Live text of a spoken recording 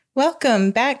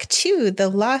Welcome back to the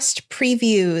Lost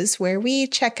Previews, where we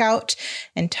check out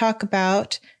and talk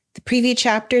about the preview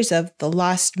chapters of The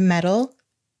Lost Metal,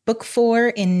 Book 4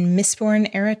 in Mistborn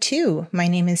Era 2. My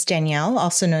name is Danielle,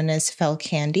 also known as Fell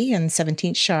Candy and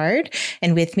 17th Shard,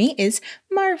 and with me is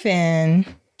Marvin.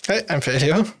 Hey, I'm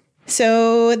Felio.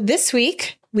 So this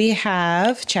week we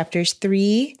have chapters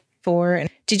 3, 4.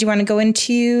 Did you want to go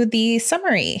into the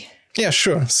summary? Yeah,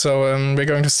 sure. So we're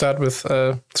going to start with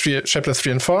chapter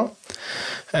 3 and 4.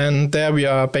 And there we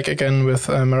are back again with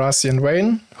Marasi and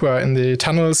Wayne, who are in the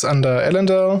tunnels under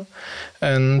Elendil.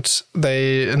 And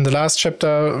they, in the last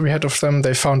chapter we had of them,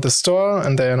 they found the store,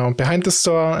 and they are now behind the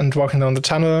store and walking down the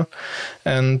tunnel.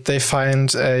 And they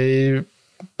find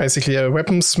basically a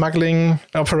weapons smuggling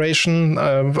operation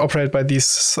operated by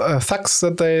these thugs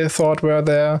that they thought were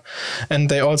there. And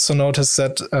they also noticed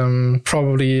that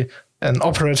probably an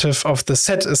operative of the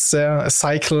set is there, a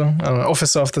cycle, an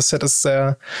officer of the set is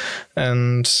there.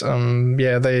 And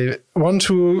they want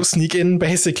to sneak in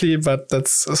basically, but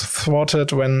that's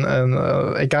thwarted when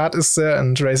a guard is there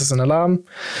and raises an alarm.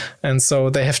 And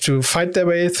so they have to fight their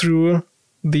way through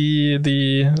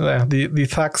the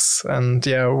thugs. And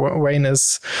Wayne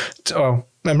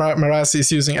Marasi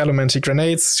is using elementary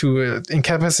grenades to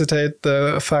incapacitate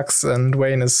the thugs, and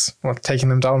Wayne is taking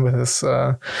them down with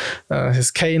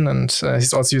his cane, and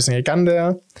he's also using a gun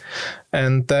there.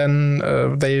 And then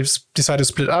they decide to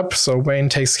split up, so Wayne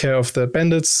takes care of the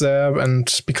bandits there,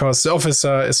 and because the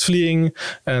officer is fleeing,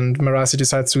 and Marasi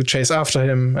decides to chase after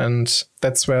him, and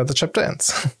that's where the chapter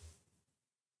ends.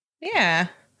 Yeah.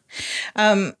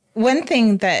 One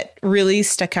thing that really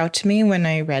stuck out to me when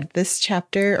I read this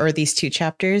chapter, or these two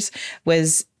chapters,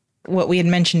 was what we had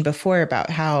mentioned before about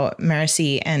how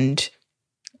Marasi and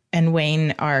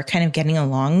Wayne are kind of getting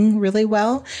along really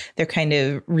well. They're kind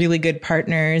of really good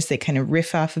partners. They kind of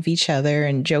riff off of each other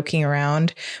and joking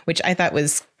around, which I thought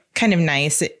was kind of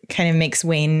nice. It kind of makes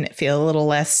Wayne feel a little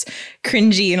less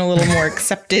cringy and a little more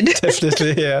accepted.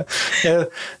 Definitely, yeah.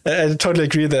 I totally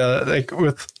agree there. Like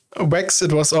with Wex,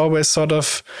 it was always sort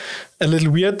of a little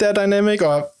weird, their dynamic,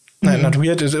 or not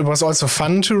weird. It was also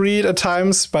fun to read at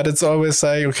times, but it's always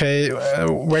like, okay,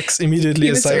 Wex immediately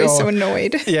is like, so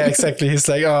annoyed. Yeah, exactly. He's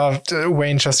like,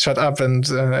 Wayne, just shut up and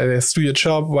do your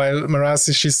job. While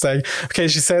Marasi, she's like, okay,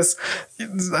 she says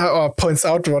or points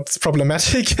out what's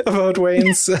problematic about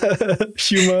Wayne's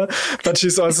humor, but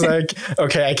she's also like,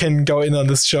 okay, I can go in on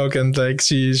this joke, and like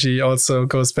she also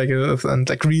goes back and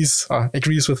agrees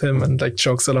with him and like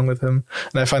jokes along with him.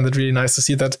 And I find it really nice to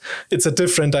see that it's a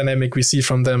different dynamic we see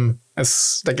from them.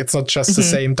 As like it's not just the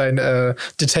same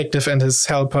detective and his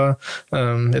helper.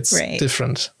 It's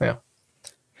different. Yeah.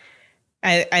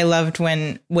 I loved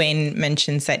when Wayne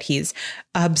mentions that he's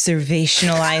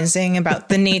observationalizing about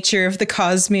the nature of the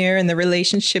Cosmere and the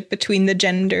relationship between the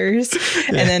genders.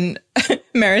 Yeah. And then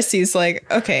Marasi's like,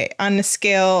 okay, on a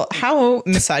scale, how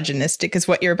misogynistic is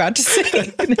what you're about to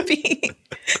say going to be?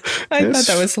 I thought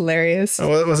that was hilarious.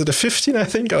 Was it a 15, I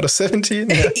think, out of 17?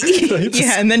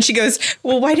 Yeah, and then she goes,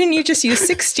 well, why didn't you just use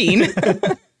 16?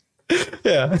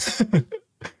 Yeah.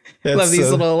 Love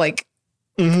these little like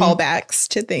callbacks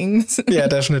to things. Yeah,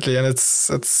 definitely. And it's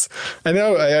I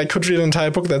know I could read an entire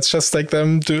book that's just like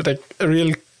them do like a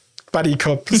real buddy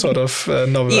cop sort of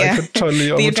novel. Yeah. I could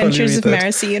totally The Adventures of that.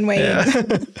 Marasi and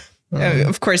Wayne. Yeah.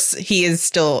 Of course, he is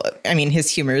still, I mean, his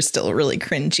humor is still really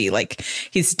cringy. Like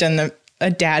he's done a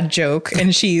dad joke,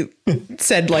 and she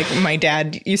said like, my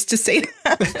dad used to say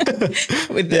that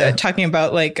with talking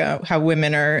about like how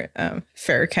women are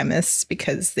fair chemists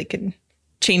because they can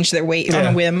change their weight on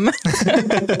a whim.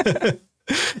 I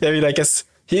mean, I guess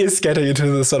he is getting into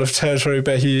the sort of territory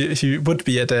where he would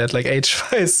be a dad, like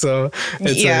age-wise, so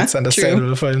it's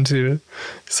understandable for him to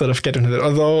sort of get into that.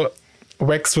 Although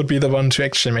Wex would be the one to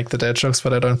actually make the dad jokes,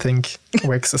 but I don't think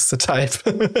Wex is the type.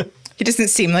 He doesn't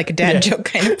seem like a dad joke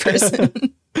kind of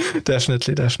person.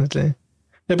 Definitely.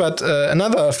 Yeah, but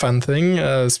another fun thing,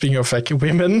 speaking of like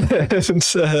women, and, is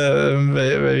that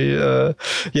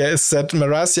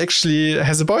Marasi actually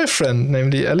has a boyfriend,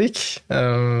 namely Alec.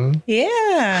 And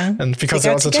because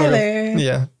they also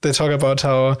they talk about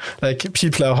how like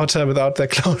people are hotter without their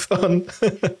clothes on.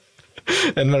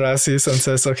 And Marasi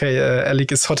says, okay,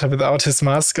 Alec is hotter without his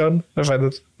mask on. I find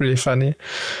it really funny.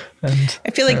 And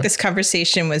I feel like this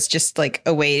conversation was just like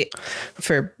a way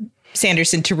for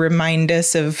Sanderson to remind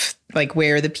us of like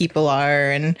where the people are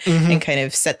and kind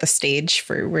of set the stage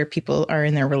for where people are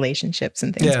in their relationships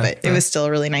and things. But it was still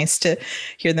really nice to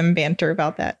hear them banter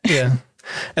about that. Yeah.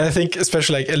 And I think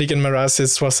especially like Alec and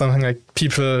Marasi was something like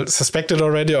people suspected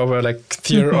already, or were like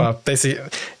or basically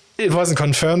it wasn't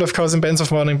confirmed, of course, in Bands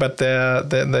of Mourning, but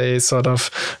they sort of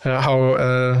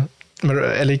how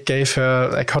Ellie gave her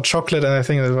like hot chocolate, and I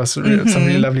think there was some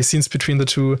really lovely scenes between the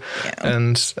two,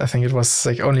 and I think it was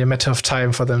like only a matter of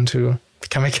time for them to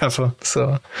become a couple.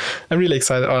 So I'm really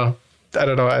excited. Oh, I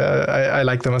don't know. I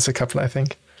like them as a couple, I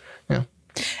think. Yeah.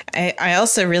 I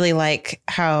also really like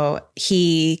how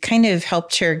he kind of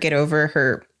helped her get over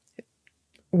her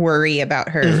worry about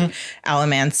her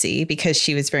allomancy, because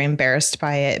she was very embarrassed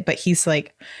by it. But he's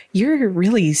like, you're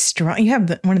really strong. You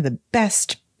have one of the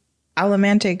best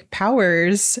allomantic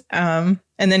powers. And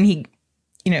then he,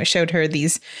 showed her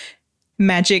these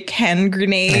magic hand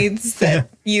grenades that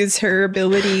use her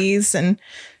abilities. And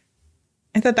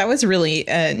I thought that was really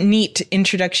a neat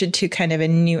introduction to kind of a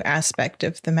new aspect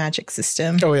of the magic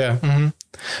system. Oh, yeah. Mm-hmm.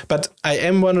 But I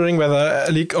am wondering whether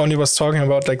Alec only was talking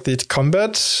about like the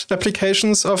combat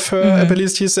applications of her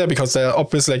abilities there, because they're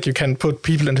obvious, like you can put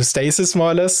people into stasis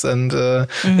more or less and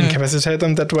incapacitate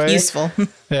them that way. Useful.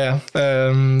 Yeah.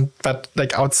 But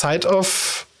like outside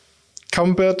of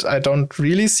combat, I don't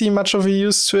really see much of a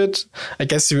use to it. I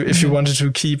guess if you wanted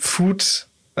to keep food...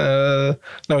 no,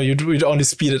 you'd only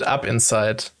speed it up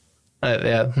inside.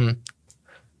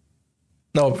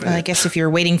 No, well, I guess if you're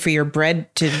waiting for your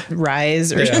bread to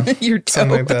rise or your dough.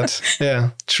 Something like that.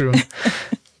 Yeah, true.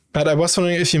 But I was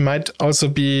wondering if you might also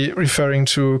be referring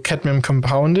to cadmium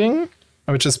compounding,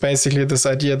 which is basically this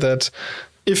idea that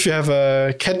if you have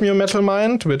a cadmium metal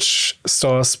mind, which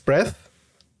stores breath,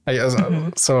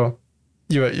 so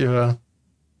you're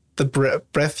the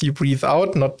breath you breathe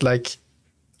out, not like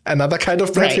another kind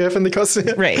of breath you have in the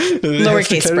costume. Right.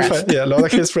 Lowercase breath. Yeah,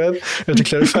 lowercase breath. You have to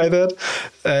clarify that.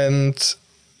 And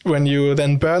when you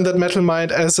then burn that metal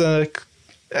mind as a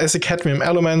cadmium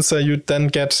allomancer, you then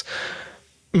get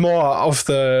more of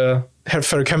the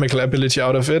ferrochemical ability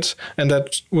out of it. And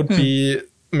that would be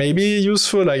maybe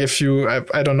useful. Like if you,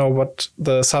 I don't know what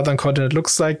the southern continent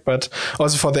looks like, but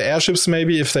also for the airships,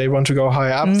 maybe if they want to go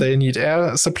higher up, they need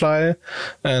air supply.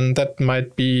 And that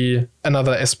might be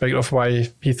another aspect of why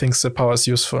he thinks the power is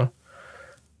useful.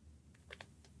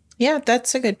 Yeah,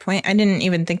 that's a good point. I didn't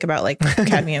even think about like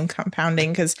cadmium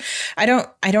compounding, because I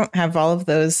don't have all of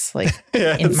those like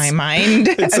in my mind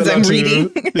as I'm reading.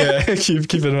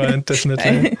 Keep in mind,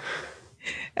 definitely.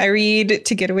 I read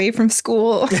to get away from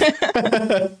school.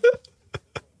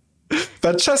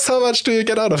 But just how much do you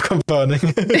get out of compounding?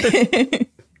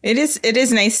 It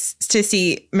is nice to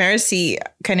see Marasi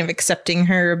kind of accepting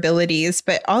her abilities,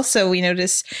 but also we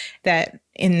notice that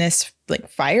in this like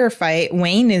firefight,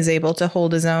 Wayne is able to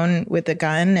hold his own with a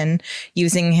gun and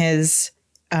using his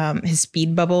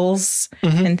speed bubbles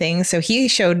and things. So he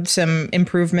showed some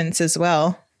improvements as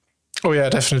well. Oh yeah,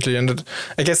 definitely. And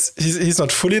I guess he's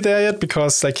not fully there yet,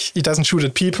 because like he doesn't shoot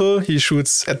at people; he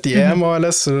shoots at the air more or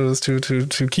less, so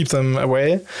to keep them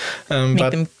away,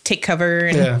 make them take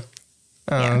cover.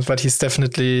 And, but he's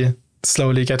definitely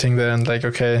slowly getting there, and like,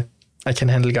 okay, I can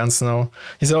handle guns now.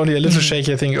 He's only a little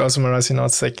shaky. I think also Marasi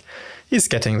knows like he's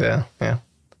getting there. Yeah,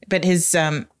 but his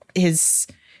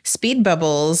speed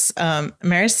bubbles,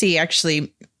 Marasi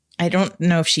actually. I don't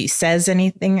know if she says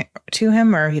anything to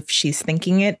him or if she's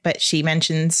thinking it, but she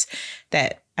mentions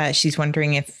that she's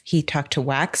wondering if he talked to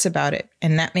Wax about it.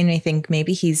 And that made me think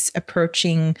maybe he's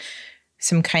approaching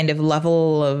some kind of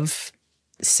level of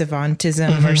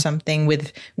savantism or something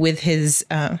with his,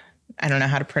 I don't know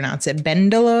how to pronounce it,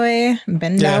 Bendalloy? Yeah,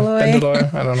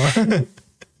 Bendalloy. I don't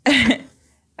know.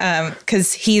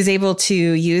 Because he's able to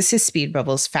use his speed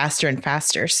bubbles faster and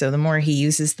faster. So the more he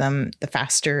uses them, the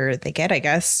faster they get, I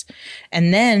guess.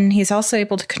 And then he's also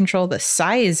able to control the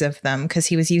size of them, because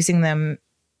he was using them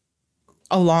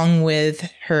along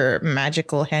with her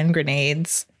magical hand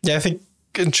grenades. Yeah, I think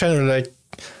in general, like,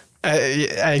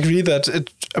 I agree that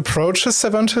it approaches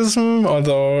savantism,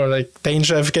 although like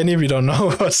Danger Evgeny, we don't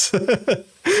know if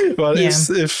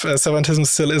savantism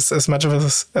still is as much of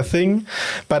a thing,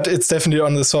 but it's definitely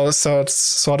on the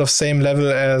sort of same level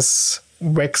as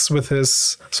Wax with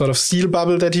his sort of steel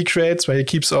bubble that he creates, where he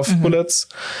keeps off bullets.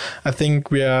 I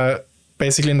think we are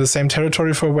basically in the same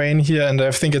territory for Wayne here, and I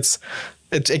think it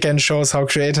again shows how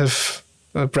creative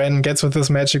Brandon gets with this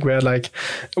magic, where like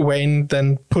Wayne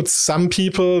then puts some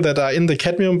people that are in the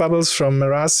cadmium bubbles from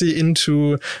Marasi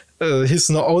into his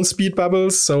own speed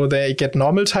bubbles, so they get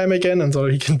normal time again, and so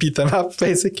he can beat them up.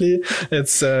 Basically,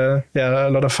 it's a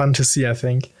lot of fun to see, I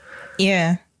think.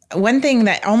 Yeah, one thing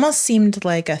that almost seemed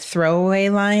like a throwaway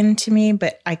line to me,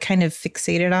 but I kind of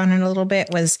fixated on it a little bit,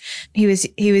 was he was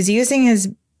using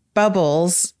his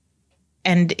bubbles.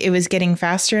 And it was getting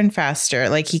faster and faster.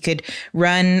 Like he could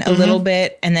run a little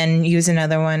bit and then use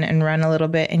another one and run a little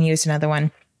bit and use another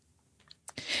one.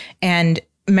 And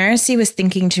Marcy was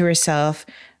thinking to herself,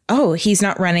 oh, he's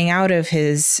not running out of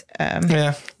his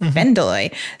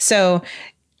Vendaloi. So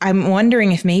I'm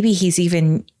wondering if maybe he's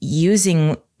even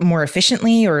using more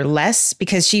efficiently or less,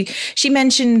 because she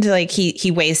mentioned like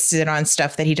he wastes it on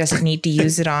stuff that he doesn't need to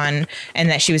use it on, and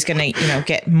that she was going to,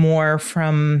 get more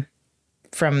from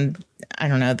I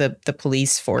don't know, the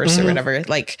police force or whatever.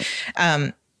 Like,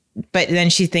 but then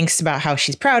she thinks about how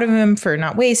she's proud of him for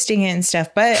not wasting it and stuff.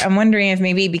 But I'm wondering if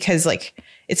maybe because like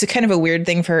it's a kind of a weird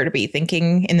thing for her to be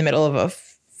thinking in the middle of a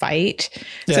fight.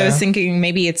 Yeah. So I was thinking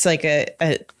maybe it's like a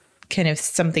kind of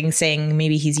something saying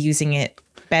maybe he's using it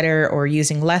better or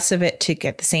using less of it to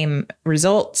get the same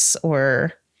results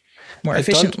or more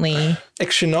efficiently. I don't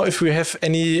actually know if we have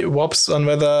any warps on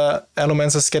whether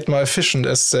Allomancers get more efficient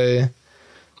as I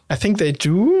think they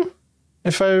do.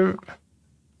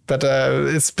 But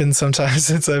it's been some time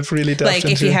since I've really delved into.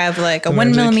 Like if you have like a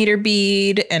 1 millimeter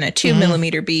bead and a 2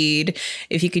 millimeter bead,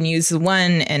 if you can use the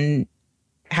one and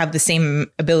have the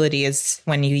same ability as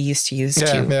when you used to use 2.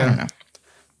 Yeah. I don't know.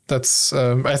 That's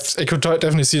I could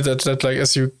definitely see that like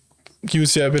as you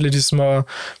use your abilities more,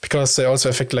 because they also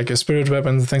affect like your spirit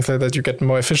weapons and things like that, you get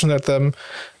more efficient at them.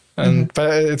 And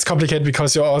but it's complicated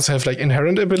because you also have like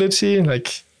inherent ability,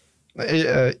 like.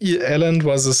 Ellen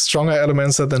was a stronger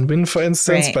Allomancer than Wynne, for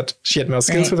instance, but she had more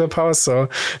skills with her powers, so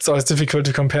it's always difficult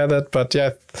to compare that. But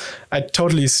yeah, I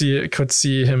totally could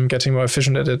see him getting more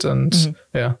efficient at it, and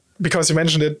because you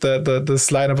mentioned it,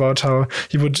 this line about how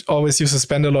he would always use his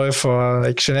Vendaloi for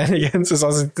like shenanigans is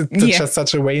also just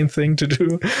such a Wayne thing to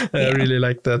do. I really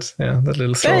like that. Yeah, that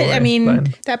little throwaway But I mean,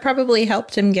 line. That probably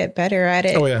helped him get better at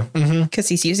it. Oh yeah, because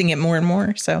he's using it more and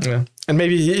more. So yeah. And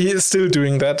maybe he is still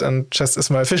doing that and just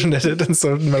is more efficient at it, and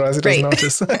so Marasi doesn't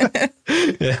notice.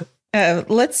 Yeah.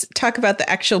 Let's talk about the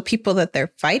actual people that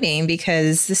they're fighting,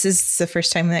 because this is the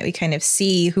first time that we kind of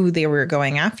see who they were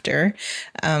going after.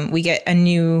 We get a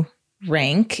new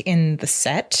rank in the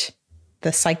set,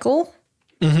 the cycle.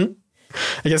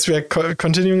 I guess we are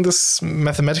continuing this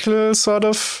mathematical sort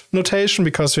of notation,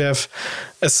 because we have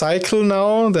a cycle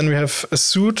now, then we have a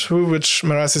suit, which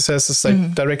Marasi says is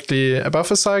like directly above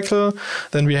a cycle.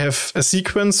 Then we have a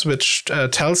sequence, which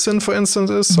Talcin, for instance,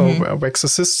 is, so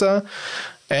Wex's sister.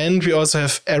 And we also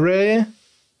have Array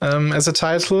as a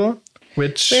title,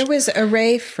 which... Where was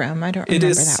Array from? I don't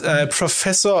remember that. It is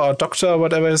Professor or Doctor, or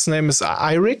whatever his name is,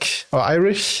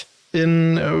 Iric.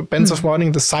 In Bands of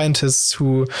Mourning, the scientist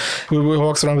who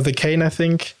walks around with a cane, I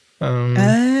think.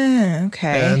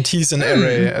 Okay. And he's an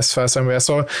Array as far as I'm aware.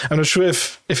 So I'm not sure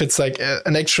if it's like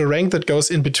an actual rank that goes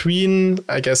in between,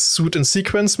 I guess, suit and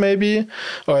sequence maybe,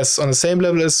 or it's on the same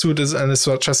level as suit is, and it's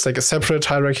just like a separate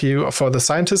hierarchy for the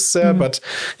scientists there. But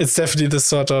it's definitely this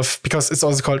sort of, because it's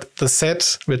also called the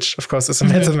set, which of course is a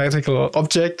mathematical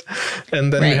object.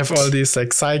 And then we have all these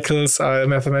like cycles are a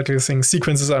mathematical thing,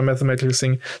 sequences are a mathematical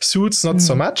thing, suits not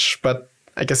so much, but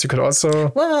I guess you could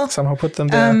also somehow put them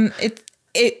there.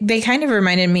 They kind of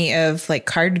reminded me of like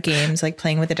card games, like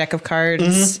playing with a deck of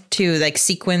cards too. Like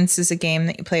Sequence is a game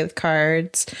that you play with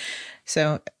cards.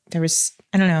 So there was,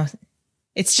 I don't know.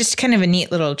 It's just kind of a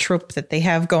neat little trope that they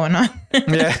have going on.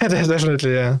 Yeah,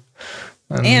 definitely. Yeah.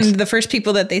 And the first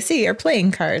people that they see are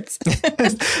playing cards.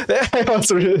 I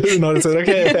also really noticed it.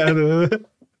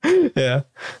 Okay. Yeah.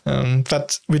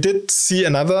 But we did see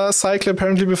another cycle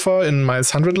apparently before in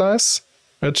Miles 100 Lives.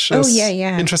 Which is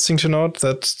interesting to note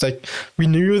that like we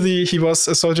knew he was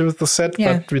associated with the set,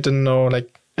 but we didn't know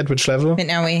like at which level. But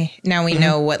now we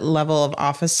know what level of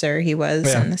officer he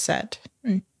was in the set.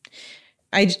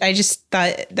 I just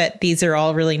thought that these are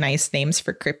all really nice names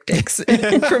for cryptics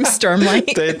from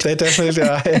Stormlight. They definitely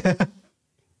are.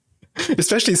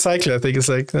 Especially Cycle, I think is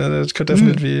like that could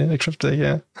definitely be a cryptic.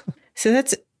 Yeah. So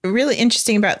that's really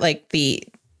interesting about like the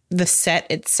set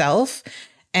itself.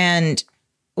 And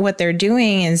what they're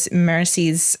doing is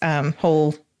Marcy's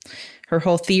whole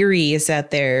theory is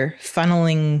that they're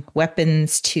funneling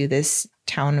weapons to this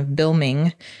town of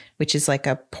Bilming, which is like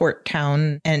a port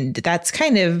town. And that's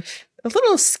kind of a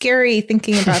little scary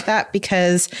thinking about that,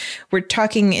 because we're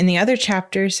talking in the other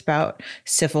chapters about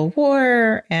civil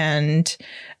war and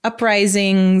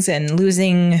uprisings and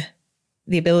losing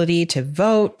the ability to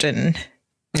vote, and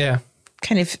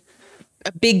kind of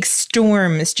a big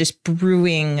storm is just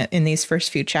brewing in these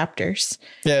first few chapters.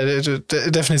 Yeah, it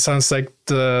definitely sounds like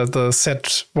the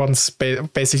set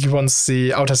basically wants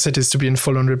the outer cities to be in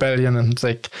full-on rebellion and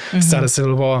like start a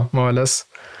civil war, more or less.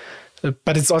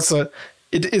 But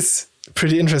it is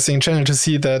pretty interesting in general to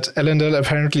see that Elendil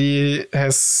apparently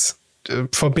has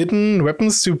forbidden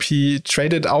weapons to be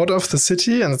traded out of the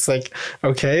city, and it's like,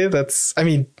 okay,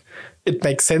 it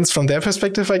makes sense from their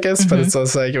perspective, I guess, but it's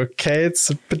also like, okay, it's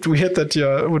a bit weird that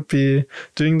you would be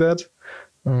doing that.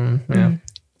 Yeah.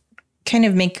 Kind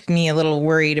of make me a little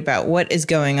worried about what is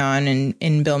going on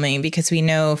in Bilming, because we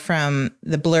know from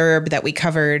the blurb that we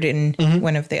covered in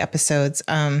one of the episodes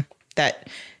that,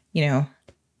 you know,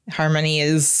 Harmony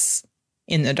is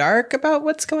in the dark about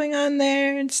what's going on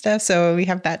there and stuff. So we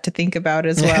have that to think about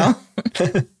as well.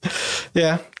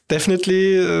 Yeah,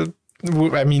 definitely.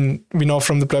 I mean, we know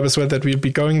from the blurb as well that we'll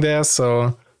be going there.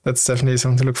 So that's definitely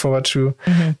something to look forward to.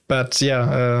 But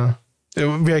yeah,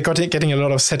 we are getting a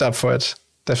lot of setup for it.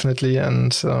 Definitely.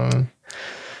 And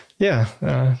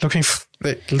looking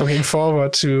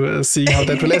forward to seeing how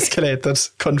that will escalate that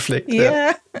conflict.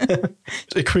 Yeah.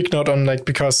 A quick note on, like,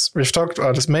 because we've talked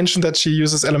or just mentioned that she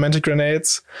uses elemental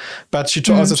grenades, but she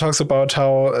also talks about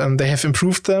how they have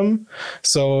improved them.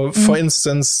 So for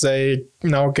instance, they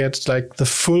now get like the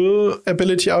full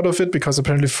ability out of it, because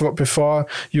apparently before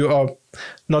you are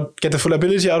not get the full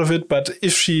ability out of it, but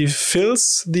if she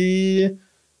fills the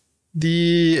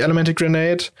elemental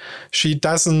grenade, she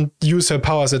doesn't use her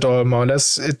powers at all, more or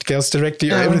less. It goes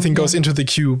directly, everything goes into the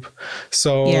cube.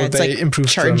 So it's they like improve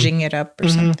charging it up or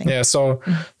something. Yeah, so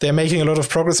they're making a lot of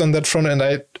progress on that front, and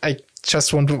I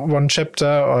just want one chapter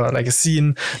or like a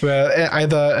scene where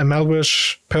either a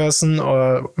Malwish person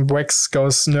or Wex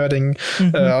goes nerding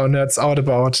or nerds out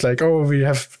about like, oh, we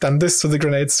have done this to the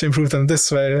grenades to improve them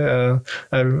this way.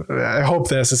 I hope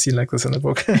there's a scene like this in the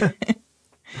book.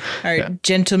 Our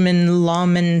gentleman,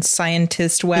 lawman,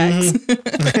 scientist Wax.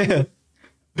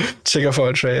 Chick of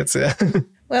all trades, yeah.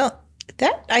 Well,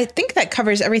 I think that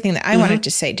covers everything that I wanted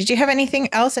to say. Did you have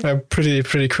anything else?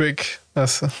 Pretty quick.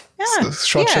 That's a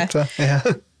short chapter. Yeah.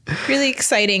 Really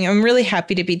exciting. I'm really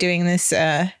happy to be doing this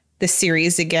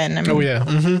series again.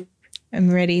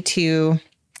 I'm ready to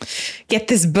get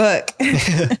this book.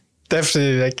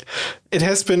 Definitely, like, it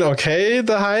has been okay,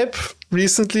 the hype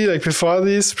recently, like before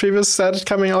these previews started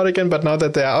coming out again, but now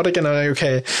that they're out again, I'm like,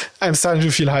 okay, I'm starting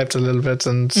to feel hyped a little bit,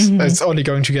 and it's only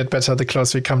going to get better the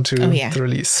closer we come to the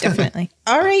release. Definitely.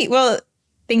 All right, well,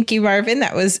 thank you, Marvin.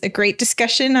 That was a great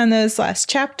discussion on those last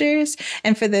chapters.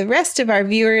 And for the rest of our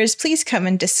viewers, please come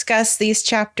and discuss these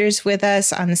chapters with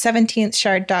us on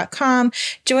 17thshard.com.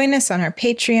 Join us on our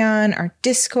Patreon, our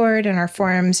Discord, and our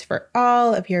forums for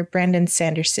all of your Brandon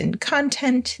Sanderson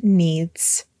content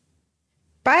needs.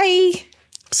 Bye.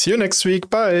 See you next week.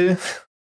 Bye.